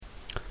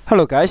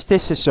Hello guys,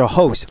 this is your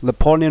host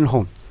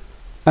NapoleonHung.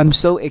 I'm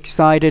so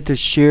excited to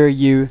share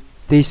you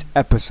this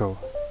episode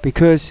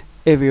because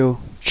it will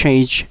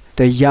change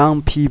the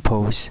young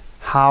people's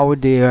how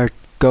they are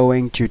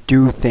going to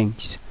do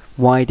things,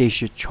 why they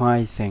should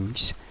try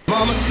things.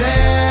 Mama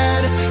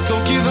said,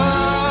 don't give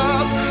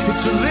up,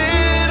 it's a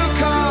little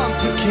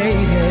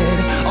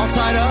complicated, all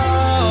tied up.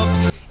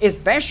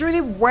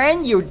 Especially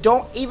when you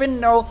don't even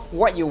know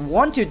what you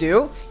want to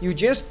do, you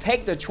just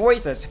pick the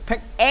choices, pick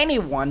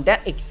anyone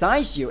that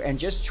excites you and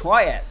just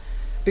try it.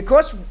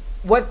 Because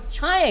with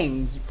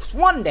trying,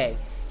 one day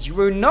you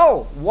will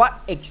know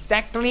what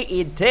exactly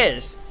it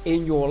is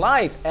in your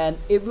life and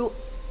it will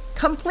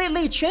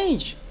completely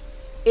change.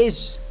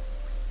 It's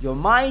your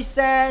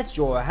mindset,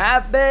 your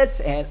habits,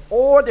 and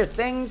all the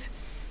things.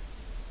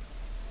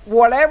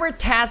 Whatever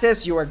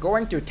tasks you are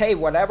going to take,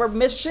 whatever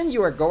mission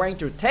you are going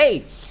to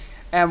take,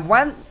 and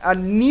when a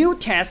new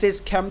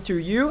task come to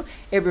you,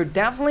 it will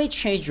definitely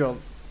change your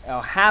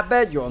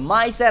habit, your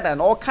mindset,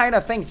 and all kind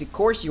of things. Of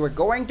course, you are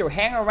going to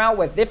hang around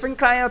with different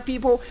kind of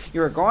people.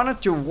 You are going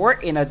to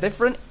work in a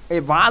different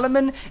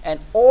environment, and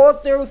all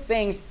those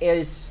things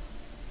is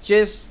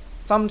just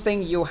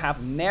something you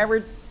have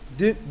never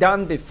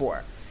done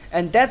before.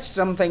 And that's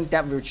something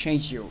that will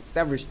change you.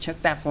 That will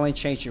definitely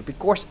change you.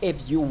 Because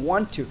if you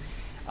want to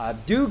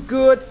do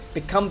good,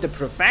 become the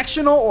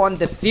professional on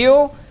the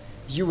field,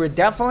 you will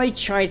definitely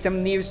try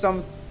some new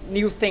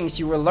things.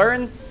 You will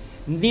learn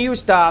new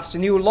stuff,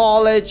 new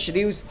knowledge,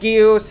 new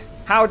skills,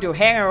 how to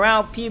hang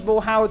around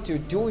people, how to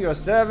do your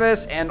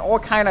service, and all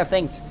kind of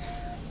things.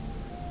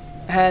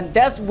 And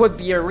that would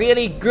be a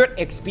really good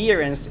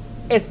experience,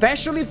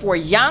 especially for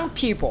young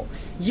people.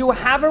 You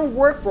haven't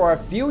worked for a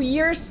few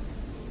years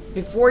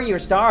before you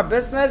start a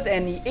business,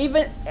 and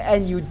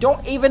you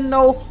don't even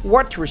know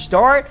what to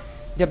start.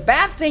 The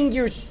bad thing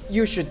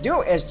you should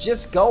do is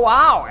just go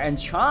out and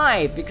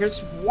try,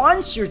 because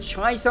once you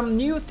try some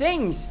new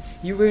things,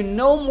 you will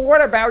know more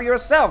about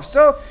yourself.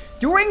 So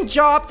doing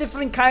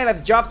different kind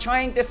of job,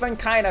 trying different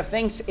kind of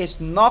things is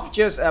not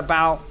just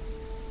about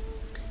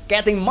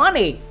getting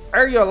money,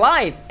 earn your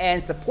life,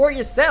 and support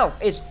yourself.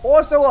 It's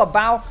also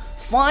about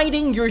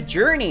finding your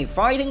journey,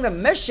 finding the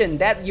mission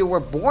that you were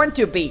born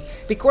to be.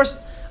 Because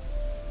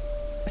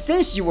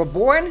since you were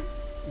born,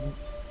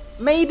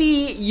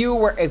 maybe you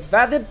were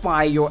affected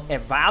by your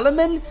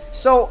environment,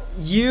 so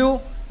you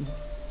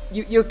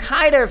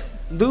kind of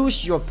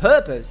lose your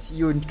purpose.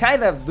 You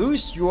kind of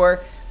lose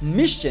your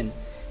mission.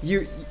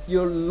 You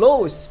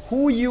lose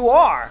who you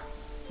are.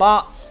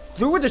 But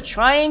through the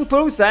trying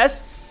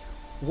process,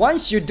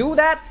 once you do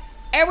that,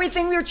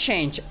 everything will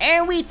change.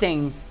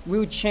 Everything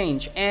will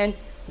change. And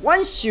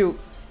once you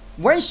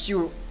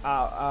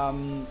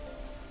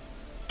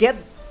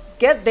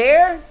get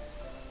there,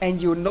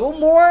 and you know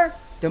more.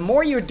 The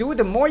more you do,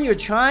 the more you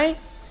try,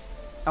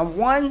 and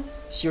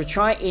once you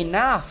try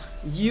enough,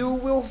 you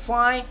will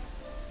find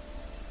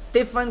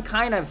different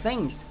kind of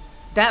things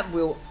that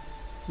will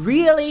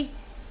really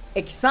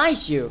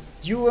excite you.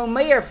 You will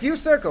make a few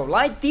circles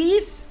like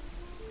this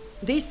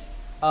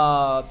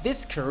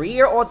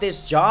career or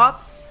this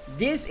job.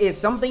 This is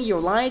something you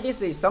like,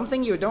 this is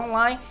something you don't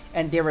like,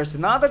 and there is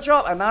another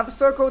job, another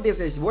circle. This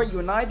is what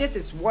you like, this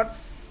is what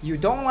you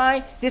don't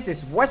like, this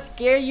is what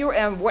scares you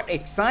and what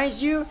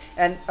excites you,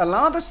 and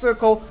another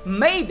circle.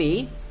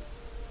 Maybe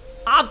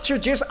after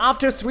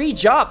 3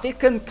 jobs,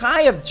 different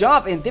kind of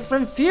job in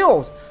different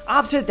fields,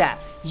 after that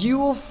you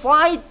will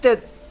find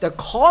the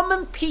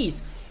common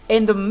piece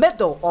in the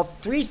middle of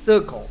 3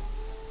 circles.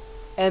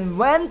 And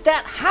when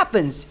that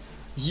happens,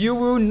 you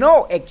will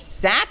know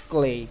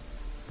exactly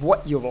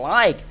what you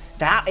like.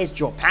 That is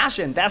your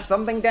passion. That's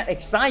something that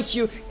excites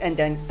you, and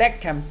then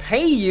that can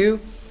pay you,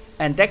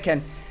 and that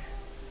can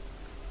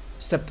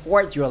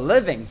support your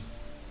living,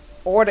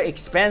 all the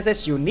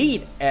expenses you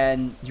need,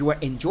 and you are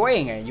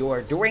enjoying it, you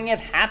are doing it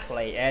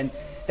happily, and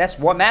that's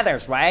what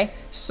matters, right?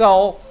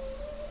 So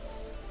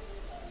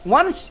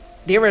once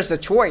there is a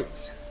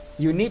choice,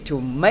 you need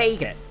to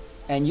make it,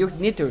 and you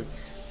need to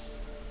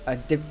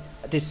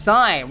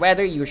decide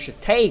whether you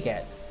should take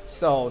it.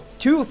 So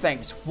 2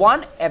 things.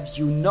 One, if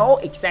you know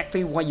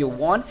exactly what you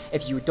want,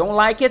 if you don't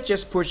like it,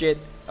 just push it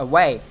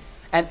away.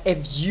 And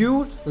if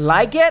you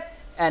like it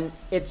and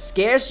it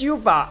scares you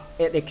but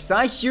it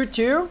excites you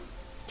too,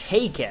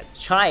 take it,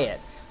 try it.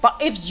 But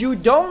if you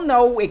don't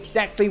know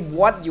exactly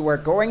what you are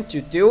going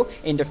to do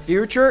in the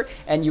future,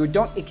 and you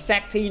don't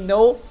exactly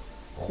know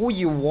who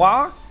you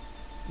are,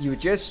 you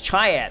just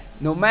try it.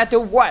 No matter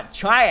what,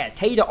 try it.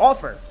 Take the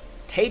offer,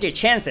 take the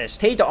chances,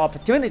 take the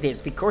opportunities,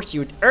 because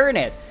you'd earn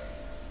it.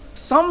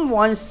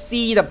 Someone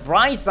see the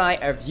bright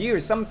side of you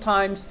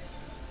sometimes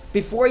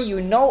before you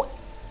know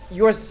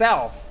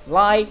yourself.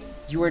 Like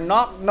you will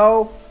not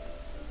know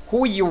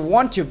who you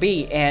want to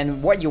be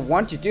and what you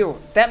want to do.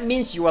 That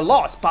means you are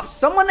lost. But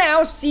someone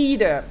else see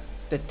the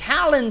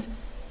talent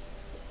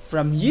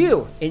from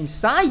you,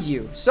 inside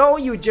you. So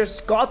you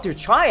just got to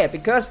try it,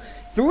 because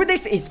through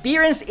this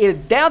experience,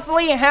 it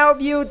definitely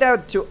help you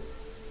to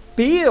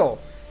build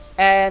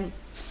and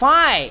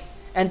find.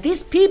 And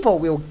these people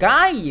will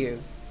guide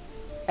you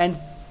and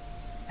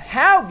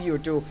help you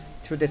to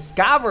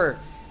discover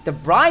the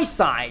bright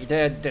side,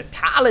 the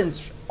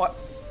talents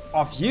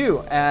of you.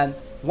 And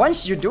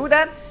once you do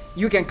that,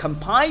 you can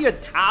combine your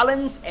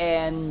talents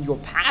and your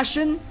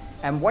passion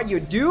and what you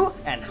do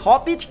and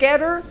hobby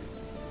together.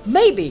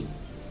 Maybe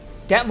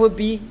that would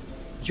be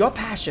your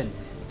passion,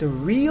 the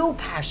real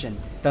passion,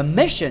 the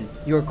mission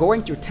you're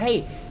going to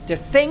take, the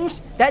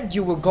things that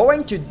you were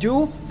going to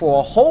do for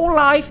a whole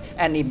life,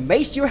 and it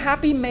makes you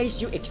happy, makes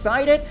you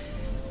excited,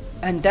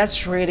 and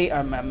that's really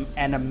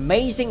an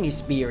amazing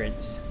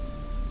experience.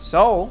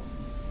 So,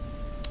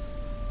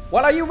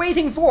 what are you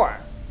waiting for?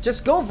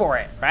 Just go for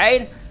it,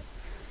 right?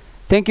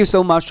 Thank you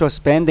so much for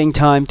spending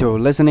time to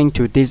listening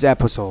to this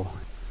episode.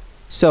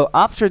 So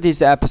after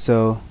this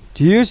episode,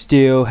 do you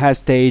still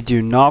hesitate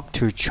not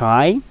to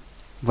try?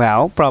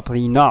 Well,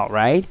 probably not,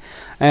 right?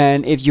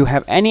 And if you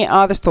have any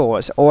other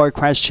thoughts or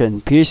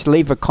questions, please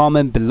leave a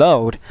comment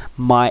below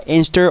my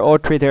Insta or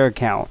Twitter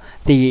account,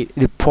 the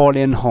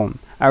NapoleonHung.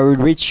 I will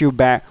reach you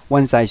back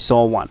once I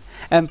saw one.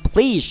 And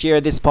please share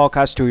this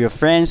podcast to your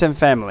friends and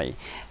family.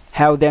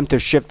 Help them to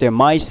shift their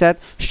mindset,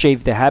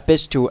 shape their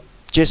habits to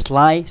just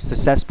like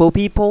successful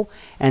people,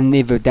 and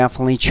it will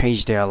definitely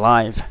change their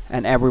life.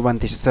 And everyone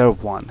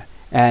deserves one.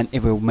 And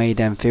it will make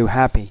them feel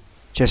happy.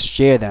 Just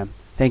share them.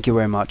 Thank you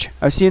very much.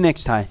 I'll see you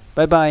next time.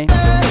 Bye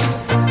bye.